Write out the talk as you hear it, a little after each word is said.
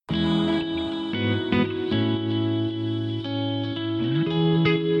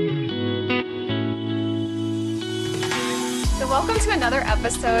to another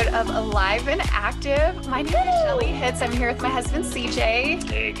episode of Alive and Active. My name is Shelly Hitz. I'm here with my husband, CJ.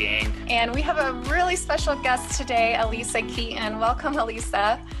 Hey, gang. And we have a really special guest today, Alisa Keeton. Welcome,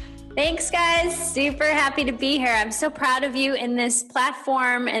 Alisa. Thanks, guys. Super happy to be here. I'm so proud of you in this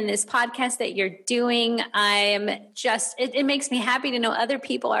platform and this podcast that you're doing. It makes me happy to know other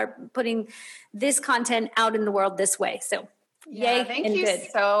people are putting this content out in the world this way. So yay. Thank you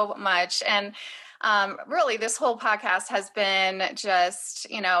so much. And really, this whole podcast has been just,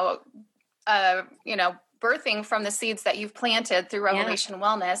 birthing from the seeds that you've planted through Revelation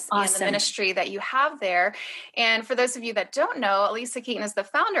Wellness and the ministry that you have there. And for those of you that don't know, Alisa Keeton is the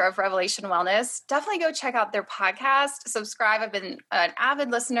founder of Revelation Wellness. Definitely go check out their podcast, subscribe. I've been an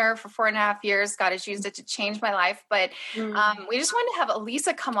avid listener for 4.5 years. God has used it to change my life. But we just wanted to have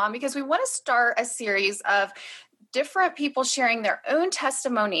Alisa come on because we want to start a series of different people sharing their own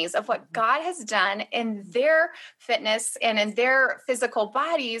testimonies of what God has done in their fitness and in their physical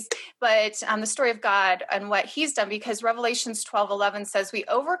bodies, but the story of God and what he's done, because Revelations 12:11 says we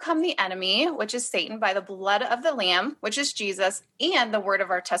overcome the enemy, which is Satan, by the blood of the Lamb, which is Jesus, and the word of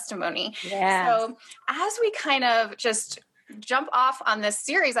our testimony. Yes. So as we kind of just jump off on this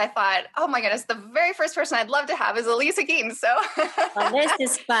series, I thought, oh my goodness, the very first person I'd love to have is Alisa Keeton. So well, this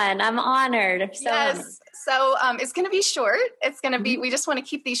is fun. I'm honored. So it's going to be short. It's going to be, we just want to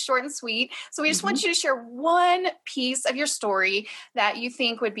keep these short and sweet. So we just want you to share one piece of your story that you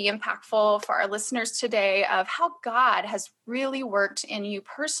think would be impactful for our listeners today of how God has really worked in you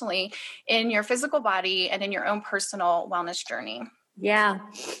personally, in your physical body and in your own personal wellness journey. Yeah.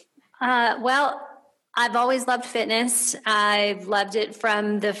 Well, I've always loved fitness. I've loved it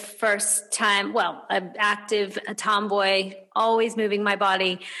from the first time. Well, I'm active, a tomboy, always moving my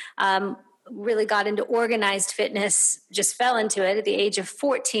body. Really got into organized fitness, just fell into it at the age of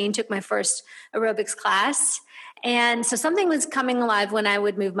 14, took my first aerobics class. And so something was coming alive when I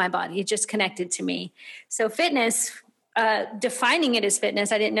would move my body. It just connected to me. So fitness, defining it as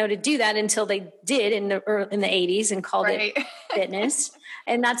fitness, I didn't know to do that until they did in the 80s and called it fitness.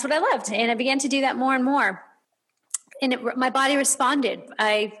 And that's what I loved. And I began to do that more and more. And my body responded.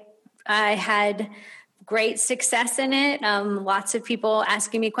 I had great success in it. Lots of people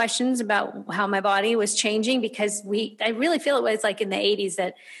asking me questions about how my body was changing, because I really feel it was like in the 80s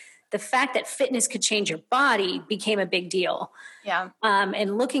that the fact that fitness could change your body became a big deal. Yeah.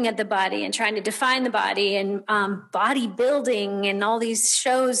 And looking at the body and trying to define the body and bodybuilding and all these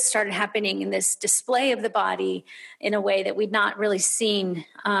shows started happening in this display of the body in a way that we'd not really seen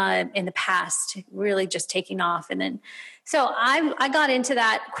in the past, really just taking off. And then, so I got into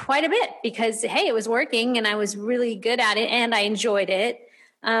that quite a bit because, hey, it was working and I was really good at it and I enjoyed it.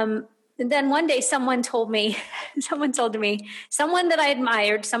 And then one day someone told me, someone that I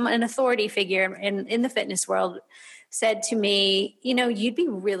admired, an authority figure in the fitness world said to me, you'd be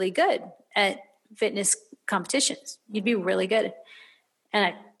really good at fitness competitions. You'd be really good. And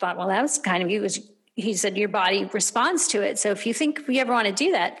I thought, well, that was kind of, he said, your body responds to it. So if you ever want to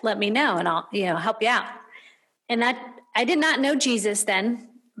do that, let me know and I'll, help you out. And that, I did not know Jesus then,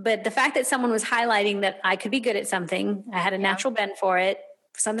 but the fact that someone was highlighting that I could be good at something, I had a natural bent for it,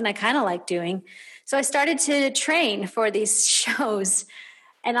 something I kind of like doing. So I started to train for these shows.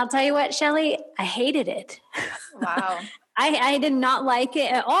 And I'll tell you what, Shelly, I hated it. Wow. I did not like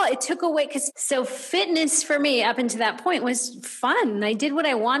it at all. It took away, so fitness for me up until that point was fun. I did what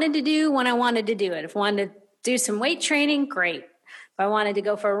I wanted to do when I wanted to do it. If I wanted to do some weight training, great. If I wanted to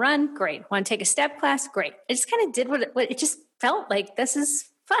go for a run, great. Want to take a step class, great. I just kind of did what it just felt like. This is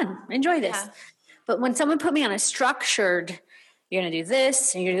fun. Enjoy this. Yeah. But when someone put me on a structured, you're going to do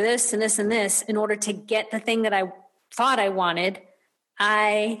this and you're going to do this and this and this in order to get the thing that I thought I wanted,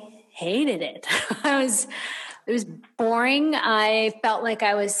 I hated it. It was boring. I felt like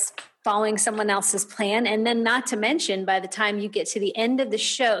I was following someone else's plan. And then not to mention, by the time you get to the end of the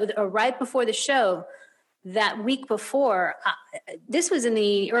show or right before the show, that week before, this was in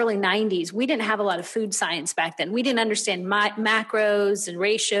the early 90s. We didn't have a lot of food science back then. We didn't understand macros and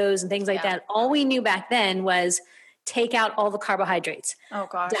ratios and things like that. All we knew back then was take out all the carbohydrates. Oh,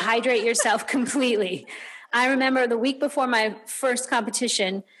 gosh. Dehydrate yourself completely. I remember the week before my first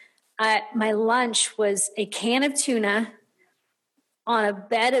competition, my lunch was a can of tuna on a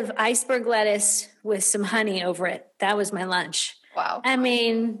bed of iceberg lettuce with some honey over it. That was my lunch. Wow. I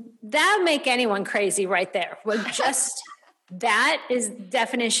mean, that would make anyone crazy right there. Well, just that is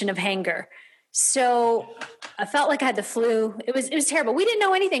definition of hunger. So I felt like I had the flu. It was terrible. We didn't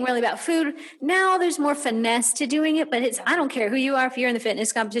know anything really about food. Now there's more finesse to doing it, but I don't care who you are. If you're in the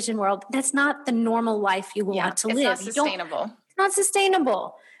fitness competition world, that's not the normal life you want to live. It's not sustainable. It's not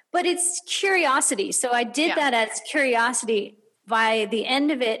sustainable, but it's curiosity. So I did that as curiosity by the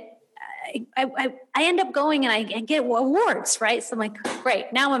end of it, I end up going and I get awards, right? So I'm like,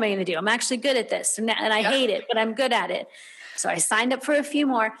 great, now what am I going to do? I'm actually good at this. And I hate it, but I'm good at it. So I signed up for a few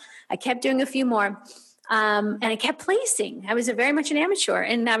more. I kept doing a few more. And I kept placing. I was very much an amateur.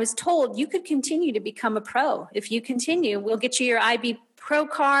 And I was told you could continue to become a pro. If you continue, we'll get you your IB Pro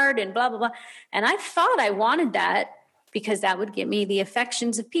card and blah, blah, blah. And I thought I wanted that because that would get me the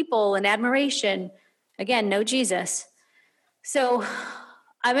affections of people and admiration. Again, no Jesus. So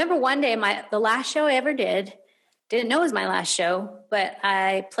I remember one day, the last show I ever didn't know it was my last show, but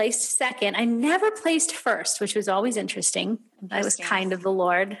I placed second. I never placed first, which was always interesting. I was kind of the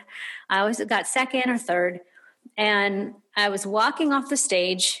Lord. I always got second or third. And I was walking off the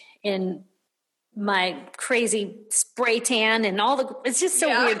stage in my crazy spray tan and it's just so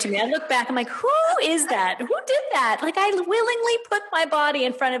weird to me. I look back, I'm like, who is that? Who did that? Like, I willingly put my body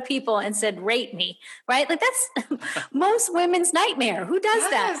in front of people and said, rate me, right? Like, that's most women's nightmare. Who does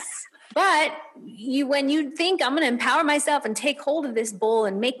that? But when you think I'm going to empower myself and take hold of this bull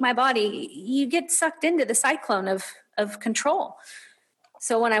and make my body, you get sucked into the cyclone of control.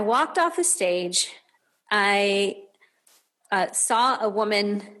 So when I walked off the stage, I saw a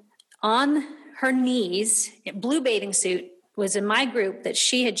woman on her knees, blue bathing suit, was in my group that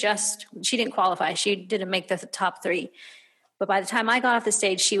she didn't qualify. She didn't make the top 3. But by the time I got off the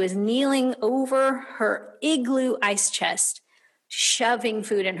stage, she was kneeling over her igloo ice chest, shoving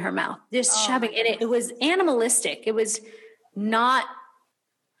food in her mouth, shoving. And it was animalistic. It was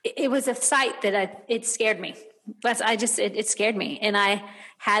a sight that it scared me. It scared me. And I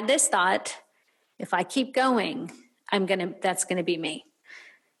had this thought, if I keep going, that's going to be me.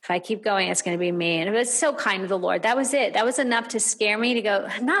 If I keep going, it's going to be me. And it was so kind of the Lord. That was it. That was enough to scare me to go,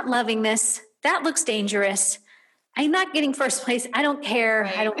 I'm not loving this. That looks dangerous. I'm not getting first place. I don't care.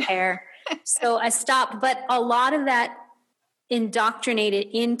 Right. I don't care. So I stopped. But a lot of that indoctrinated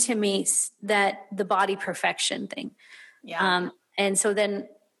into me that the body perfection thing. Yeah. And so then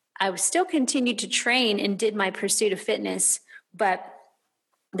I still continued to train and did my pursuit of fitness, but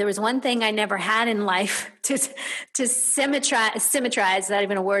there was one thing I never had in life to symmetrize, not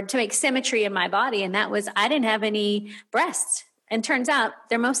even a word, to make symmetry in my body. And that was, I didn't have any breasts. And turns out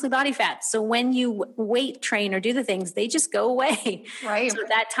they're mostly body fat. So when you weight train or do the things, they just go away. Right. So at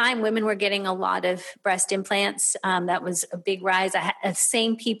that time, women were getting a lot of breast implants. That was a big rise.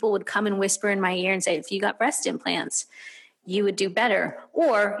 Same people would come and whisper in my ear and say, if you got breast implants, you would do better,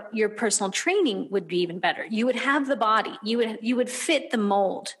 or your personal training would be even better. You would have the body. You would fit the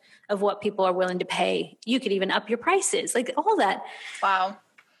mold of what people are willing to pay. You could even up your prices, like all that. Wow.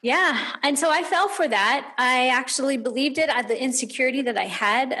 Yeah. And so I fell for that. I actually believed it. The insecurity that I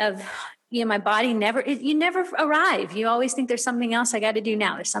had of, my body you never arrive. You always think there's something else I got to do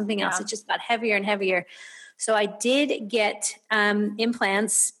now. There's something else. It just got heavier and heavier. So I did get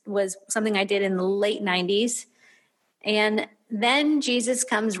implants, was something I did in the late 90s. And then Jesus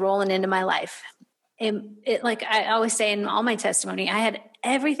comes rolling into my life. Like I always say in all my testimony, I had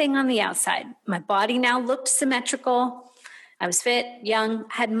everything on the outside. My body now looked symmetrical. I was fit, young,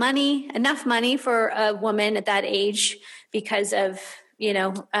 had money, enough money for a woman at that age because of,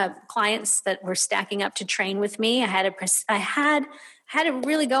 clients that were stacking up to train with me. I had it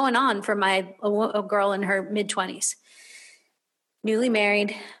really going on for a girl in her mid-20s, newly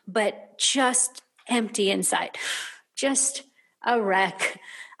married, but just empty inside. Just a wreck.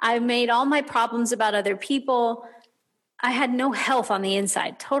 I made all my problems about other people. I had no health on the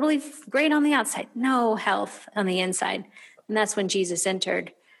inside. Totally great on the outside. No health on the inside. And that's when Jesus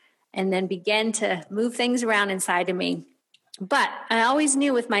entered and then began to move things around inside of me. But I always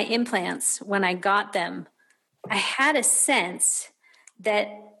knew with my implants, when I got them, I had a sense that,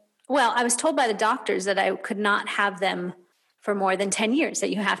 I was told by the doctors that I could not have them for more than 10 years,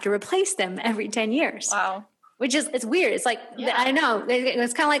 that you have to replace them every 10 years. Wow. Which is, it's weird. It's like, I know,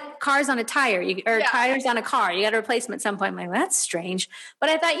 it's kind of like cars on a tire tires on a car. You got to replace them at some point. I'm like, well, that's strange. But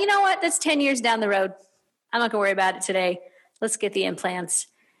I thought, you know what? That's 10 years down the road. I'm not going to worry about it today. Let's get the implants.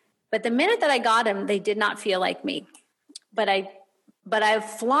 But the minute that I got them, they did not feel like me. But I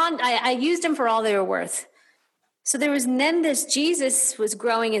used them for all they were worth. So there was then this Jesus was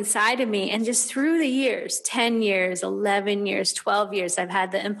growing inside of me. And just through the years, 10 years, 11 years, 12 years, I've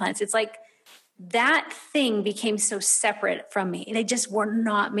had the implants. It's like, that thing became so separate from me. They just were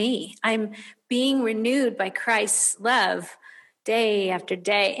not me. I'm being renewed by Christ's love day after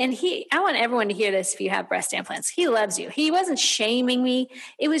day. And I want everyone to hear this if you have breast implants. He loves you. He wasn't shaming me.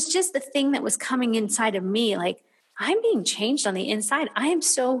 It was just the thing that was coming inside of me. Like, I'm being changed on the inside. I am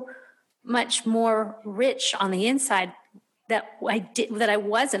so much more rich on the inside that I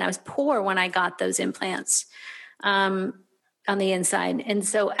wasn't. I was poor when I got those implants. on the inside. And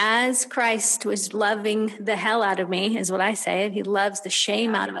so as Christ was loving the hell out of me, is what I say, he loves the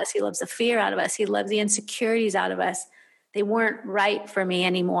shame out of us. He loves the fear out of us. He loves the insecurities out of us. They weren't right for me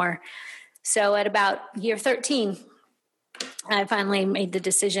anymore. So at about year 13, I finally made the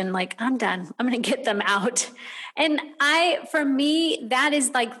decision, like, I'm done. I'm going to get them out. And for me, that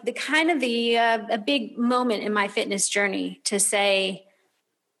is like the kind of a big moment in my fitness journey to say,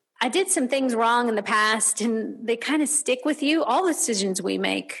 I did some things wrong in the past, and they kind of stick with you. All decisions we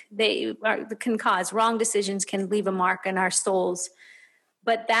make, can cause wrong decisions, can leave a mark in our souls.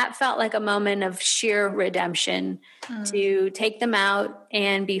 But that felt like a moment of sheer redemption to take them out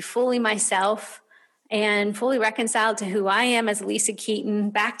and be fully myself and fully reconciled to who I am as Lisa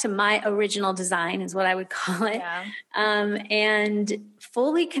Keeton, back to my original design is what I would call it. Yeah. And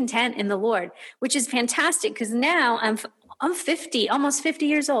fully content in the Lord, which is fantastic because now I'm 50, almost 50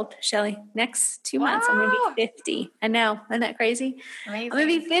 years old, Shelly. Next 2 months, I'm going to be 50. I know. Isn't that crazy? Amazing. I'm going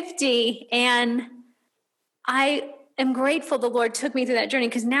to be 50. And I am grateful the Lord took me through that journey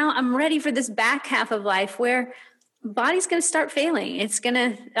because now I'm ready for this back half of life where body's going to start failing. It's going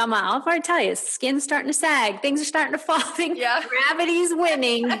to, I'll already tell you, skin's starting to sag. Things are starting to fall. Gravity's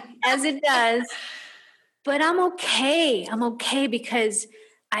winning as it does. But I'm okay. I'm okay because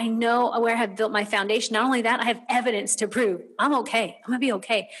I know where I have built my foundation. Not only that, I have evidence to prove I'm okay. I'm going to be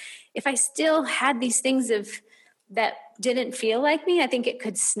okay. If I still had these things that didn't feel like me, I think it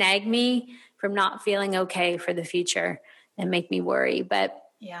could snag me from not feeling okay for the future and make me worry. But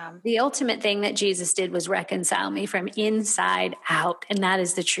the ultimate thing that Jesus did was reconcile me from inside out. And that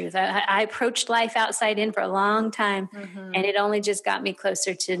is the truth. I approached life outside in for a long time. And it only just got me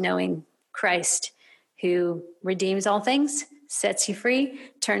closer to knowing Christ, who redeems all things, sets you free,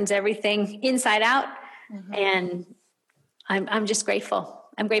 turns everything inside out. And I'm just grateful.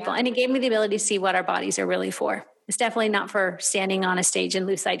 I'm grateful. And it gave me the ability to see what our bodies are really for. It's definitely not for standing on a stage in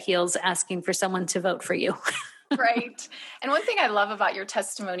lucite heels asking for someone to vote for you. Right. And one thing I love about your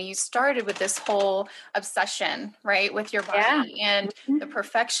testimony, you started with this whole obsession, right, with your body and the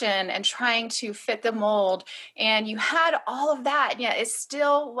perfection and trying to fit the mold. And you had all of that, yet it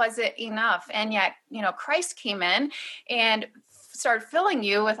still wasn't enough. And yet, Christ came in and started filling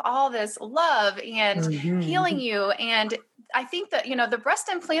you with all this love and healing you. And I think that, the breast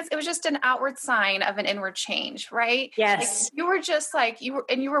implants, it was just an outward sign of an inward change, right? Yes. Like you were just like, you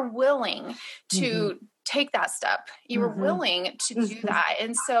were willing to take that step. You were willing to do that.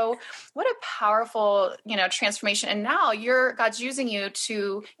 And so what a powerful, transformation. And now God's using you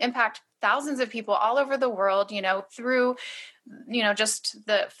to impact thousands of people all over the world, through, just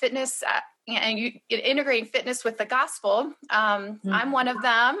the fitness and you integrating fitness with the gospel. I'm one of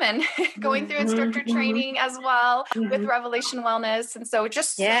them and going through instructor training as well with Revelation Wellness. And so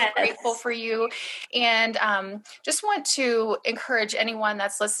just so grateful for you. And just want to encourage anyone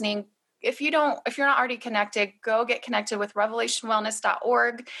that's listening, if you're not already connected, go get connected with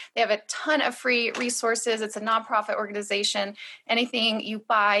revelationwellness.org. They have a ton of free resources. It's a nonprofit organization. Anything you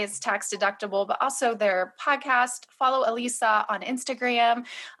buy is tax deductible, but also their podcast. Follow Elisa on Instagram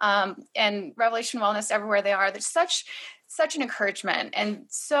and Revelation Wellness everywhere they are. There's such an encouragement and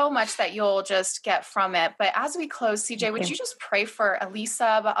so much that you'll just get from it. But as we close, CJ, would you just pray for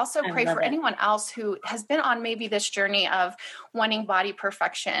Elisa, but also pray for anyone else who has been on maybe this journey of wanting body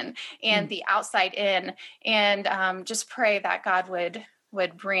perfection and the outside in, and just pray that God would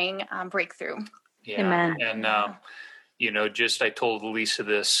bring breakthrough. Yeah. Amen. And, I told Elisa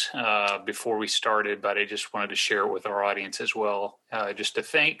this before we started, but I just wanted to share it with our audience as well, just to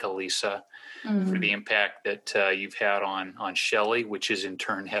thank Elisa for the impact that you've had on Shelly, which has in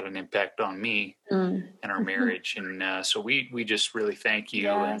turn had an impact on me and our marriage. And so we just really thank you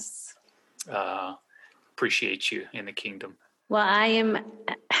and appreciate you in the kingdom. Well, I am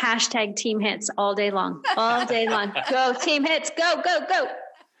hashtag Team Hits all day long. Go Team Hits, go, go,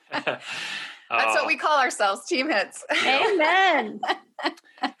 go. That's what we call ourselves, Team Hits. Amen.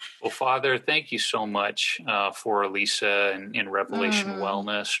 Well, Father, thank you so much for Elisa and Revelation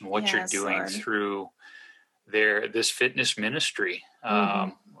Wellness and what you're doing through this fitness ministry.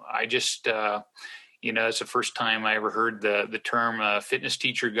 I just, it's the first time I ever heard the term fitness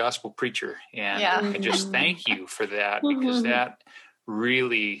teacher, gospel preacher. And I just thank you for that because that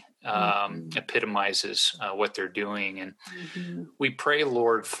really epitomizes what they're doing. And we pray,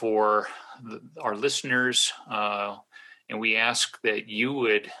 Lord, for our listeners And we ask that you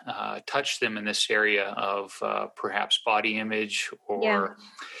would touch them in this area of perhaps body image or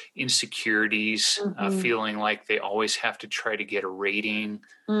insecurities, feeling like they always have to try to get a rating,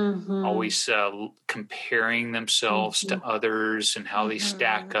 always comparing themselves to others and how they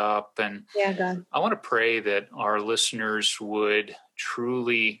stack up. And God. I want to pray that our listeners would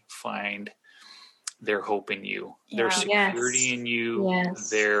truly find their hope in you, their security in you,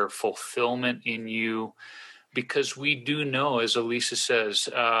 their fulfillment in you. Because we do know, as Elisa says,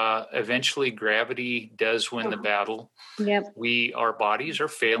 eventually gravity does win the battle. Yep. Our bodies are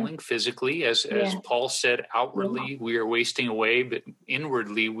failing physically. As Paul said, outwardly we are wasting away, but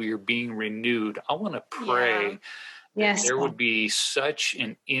inwardly we are being renewed. I want to pray that there would be such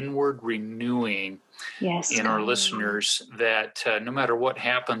an inward renewing in our listeners that no matter what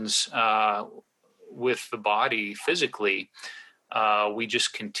happens with the body physically, we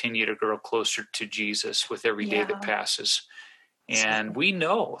just continue to grow closer to Jesus with every day that passes. And we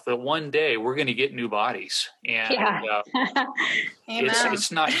know that one day we're going to get new bodies. And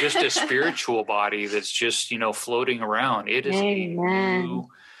it's not just a spiritual body that's just, floating around. It is a new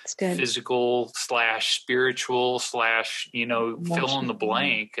physical / spiritual / fill in the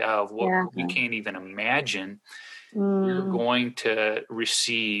blank of what we can't even imagine. You're going to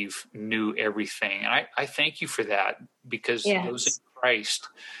receive new everything. And I thank you for that, because those in Christ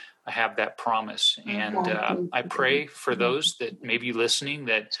have that promise. And I pray for those that may be listening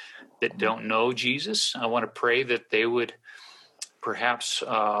that don't know Jesus. I want to pray that they would perhaps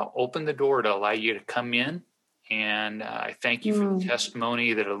open the door to allow you to come in. And I thank you for the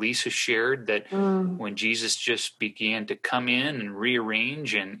testimony that Elisa shared, that when Jesus just began to come in and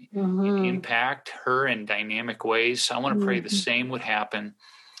rearrange and impact her in dynamic ways. I want to pray the same would happen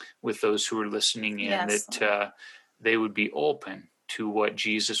with those who are listening in, that they would be open to what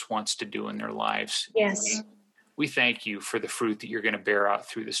Jesus wants to do in their lives. Yes. We thank you for the fruit that you're going to bear out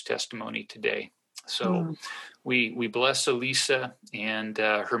through this testimony today. So we bless Elisa and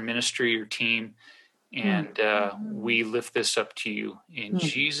her ministry, her team. And we lift this up to you in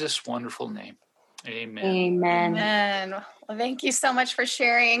Jesus' wonderful name. Amen. Amen. Well, thank you so much for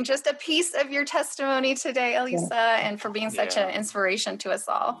sharing just a piece of your testimony today, Elisa, and for being such an inspiration to us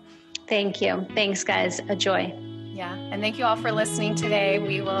all. Thank you. Thanks, guys. A joy. Yeah. And thank you all for listening today.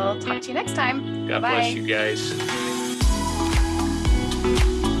 We will talk to you next time. God bless you guys.